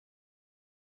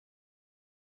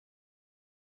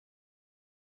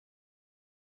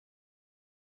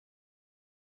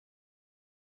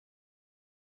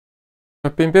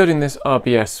I've been building this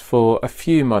RBS for a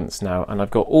few months now, and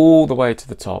I've got all the way to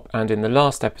the top, and in the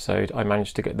last episode I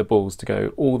managed to get the balls to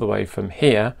go all the way from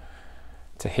here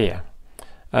to here.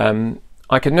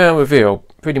 I can now reveal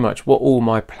pretty much what all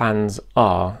my plans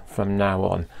are from now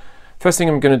on. First thing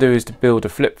I'm going to do is to build a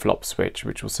flip-flop switch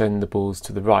which will send the balls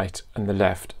to the right and the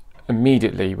left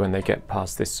immediately when they get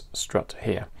past this strut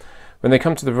here. When they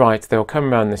come to the right, they'll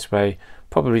come around this way,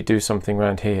 probably do something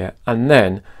around here, and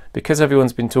then because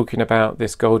everyone's been talking about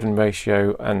this golden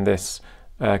ratio and this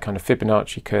kind of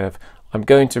Fibonacci curve, I'm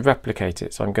going to replicate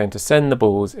it. So I'm going to send the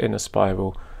balls in a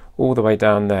spiral all the way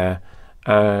down there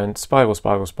and spiral,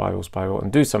 spiral, spiral, spiral,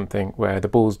 and do something where the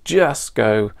balls just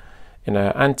go in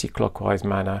an anti-clockwise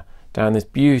manner down this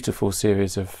beautiful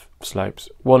series of slopes,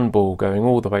 one ball going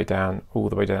all the way down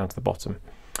to the bottom.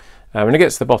 When it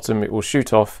gets to the bottom, it will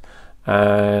shoot off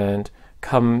and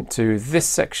come to this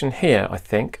section here, I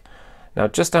think. Now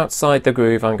just outside the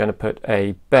groove I'm going to put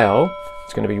a bell.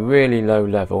 It's going to be really low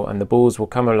level, and the balls will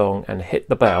come along and hit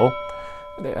the bell.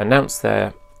 They announce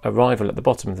their arrival at the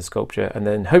bottom of the sculpture, and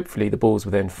then hopefully the balls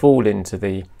will then fall into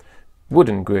the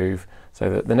wooden groove so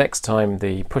that the next time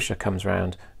the pusher comes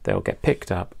round they'll get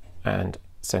picked up and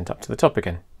sent up to the top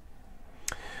again.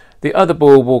 The other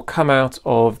ball will come out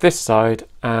of this side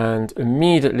and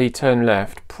immediately turn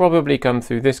left, probably come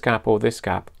through this gap or this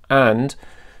gap, and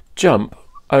jump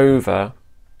over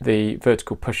the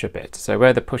vertical pusher bit. So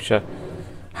where the pusher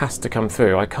has to come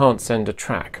through, I can't send a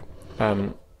track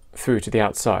through to the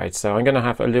outside, so I'm going to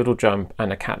have a little jump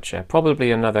and a catcher,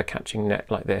 probably another catching net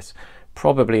like this,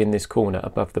 probably in this corner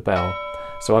above the bell.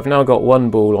 So I've now got one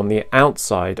ball on the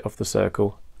outside of the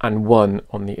circle and one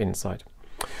on the inside.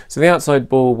 So the outside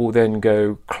ball will then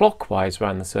go clockwise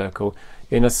around the circle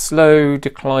in a slow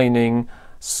declining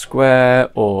square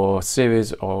or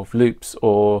series of loops,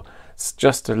 or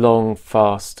just a long,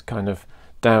 fast kind of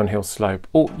downhill slope.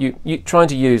 Or you trying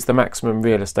to use the maximum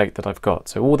real estate that I've got.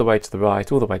 So all the way to the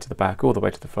right, all the way to the back, all the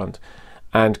way to the front,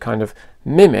 and kind of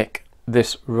mimic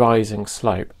this rising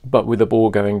slope, but with the ball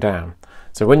going down.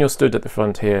 So when you're stood at the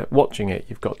front here watching it,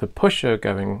 you've got the pusher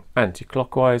going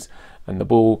anti-clockwise and the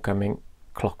ball coming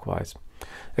clockwise.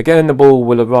 Again, the ball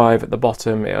will arrive at the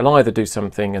bottom. It'll either do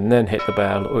something and then hit the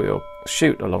bell, or it'll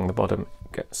shoot along the bottom,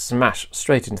 get smashed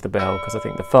straight into the bell, because I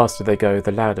think the faster they go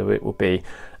the louder it will be.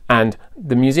 And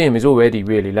the museum is already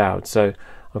really loud, so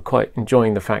I'm quite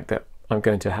enjoying the fact that I'm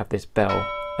going to have this bell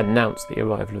announce the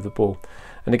arrival of the ball.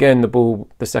 And again,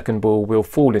 the second ball will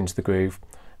fall into the groove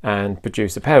and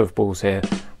produce a pair of balls here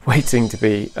waiting to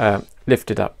be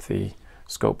lifted up the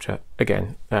sculpture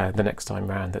again the next time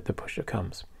round that the pusher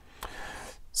comes.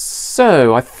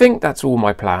 So I think that's all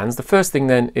my plans. The first thing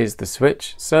then is the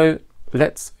switch, so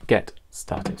let's get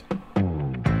started.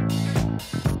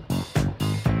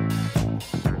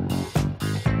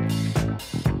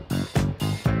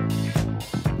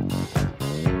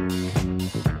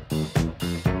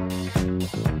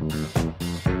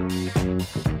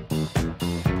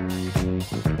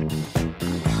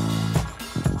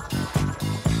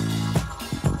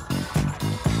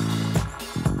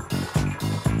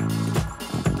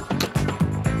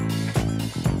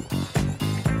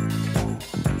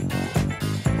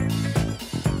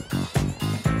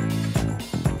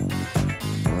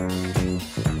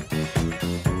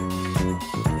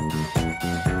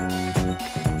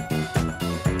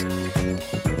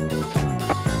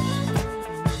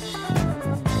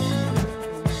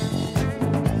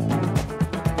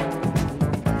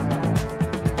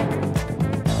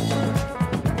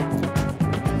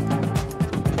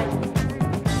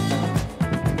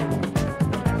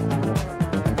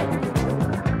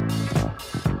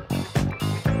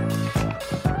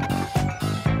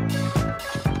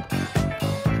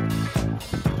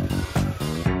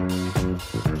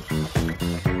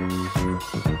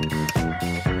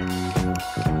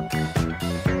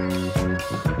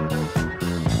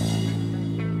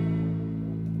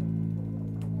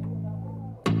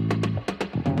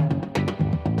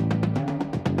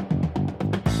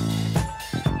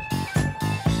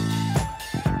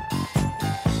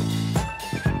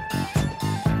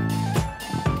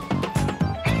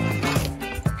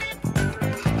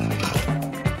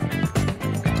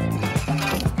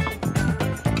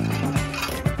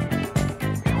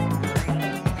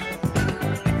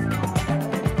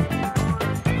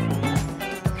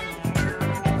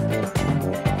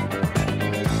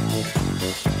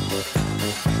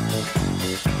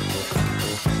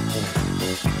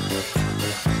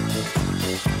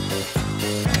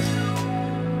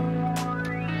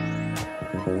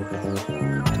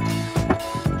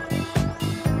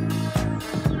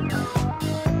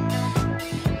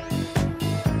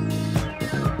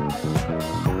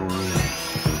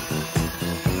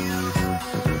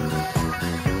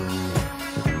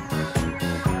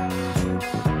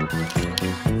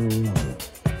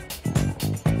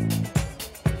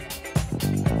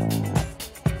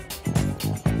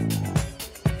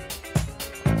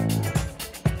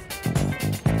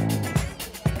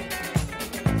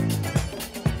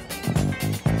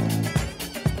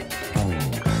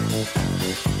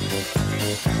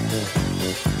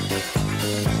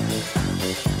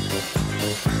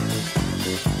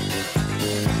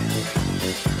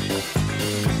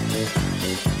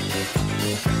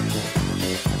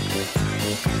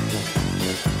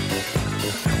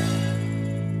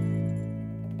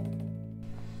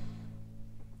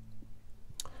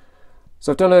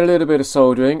 So I've done a little bit of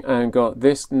soldering and got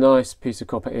this nice piece of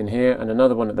copper in here and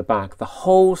another one at the back. The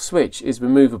whole switch is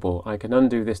removable. I can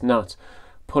undo this nut,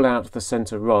 pull out the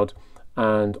center rod,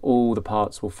 and all the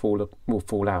parts will fall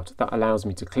out. That allows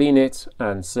me to clean it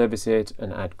and service it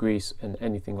and add grease and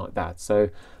anything like that. So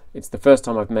it's the first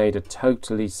time I've made a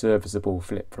totally serviceable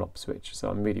flip-flop switch,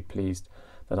 so I'm really pleased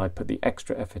that I put the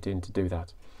extra effort in to do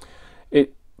that.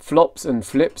 It flops and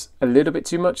flips a little bit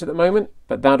too much at the moment,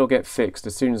 but that'll get fixed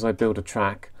as soon as I build a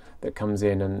track that comes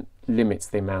in and limits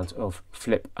the amount of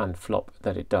flip and flop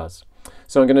that it does.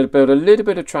 So I'm going to build a little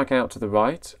bit of track out to the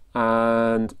right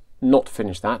and not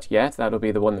finish that yet. That'll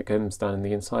be the one that comes down in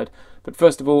the inside. But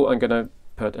first of all, I'm going to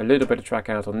put a little bit of track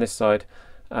out on this side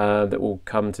that will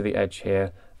come to the edge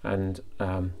here and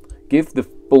give the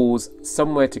balls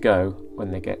somewhere to go when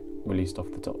they get released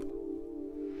off the top.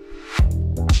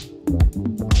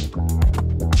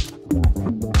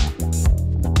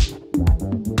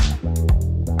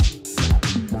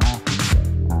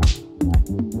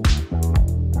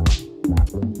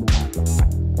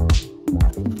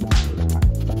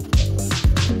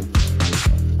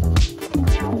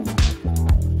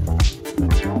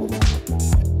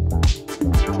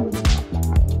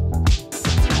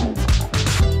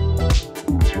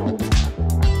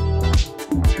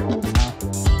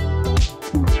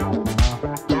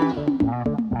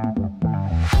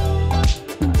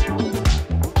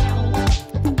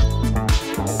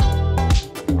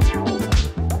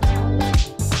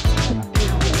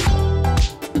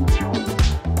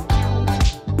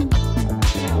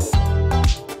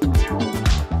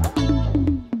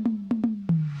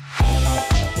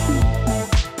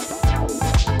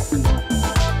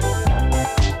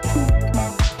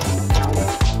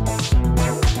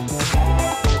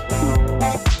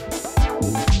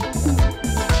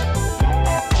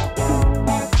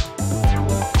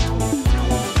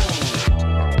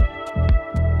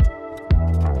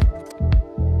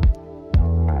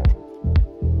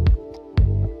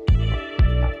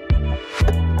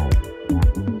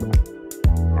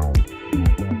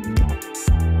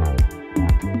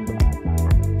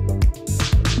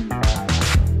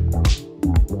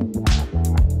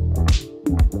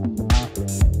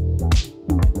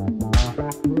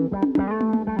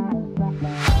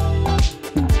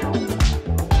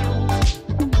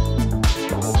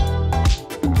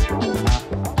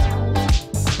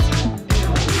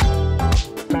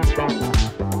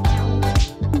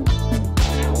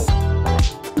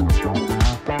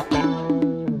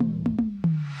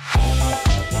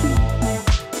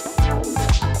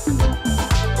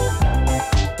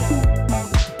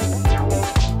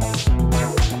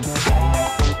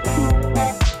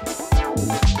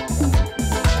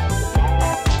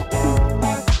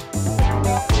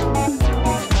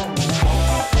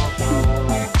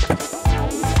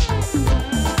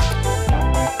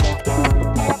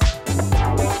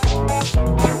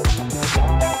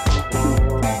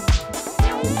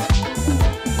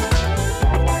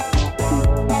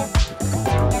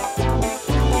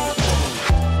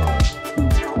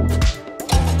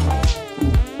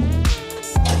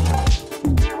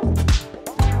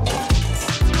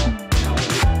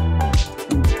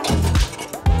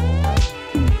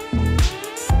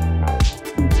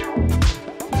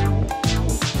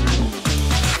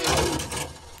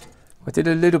 I did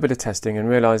a little bit of testing and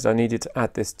realised I needed to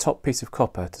add this top piece of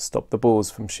copper to stop the balls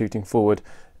from shooting forward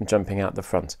and jumping out the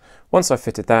front. Once I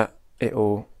fitted that, it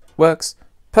all works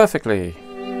perfectly.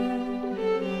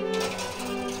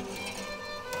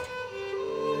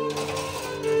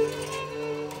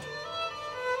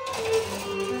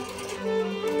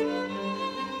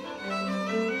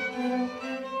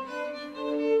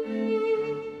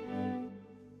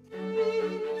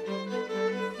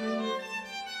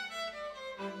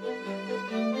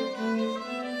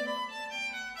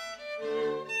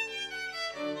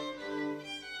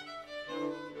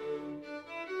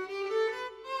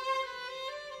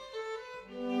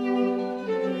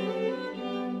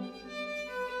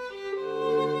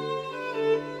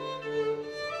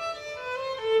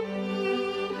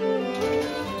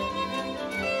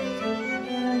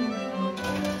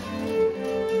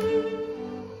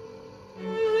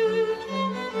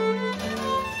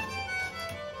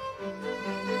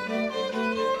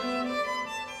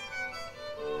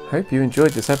 Hope you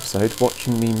enjoyed this episode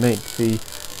watching me make the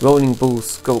rolling ball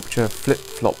sculpture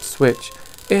flip-flop switch.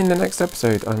 In the next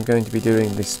episode I'm going to be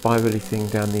doing the spirally thing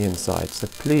down the inside, so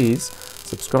please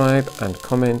subscribe and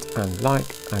comment and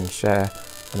like and share,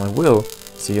 and I will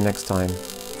see you next time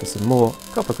for some more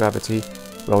copper gravity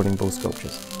rolling ball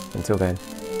sculptures. Until then,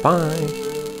 bye!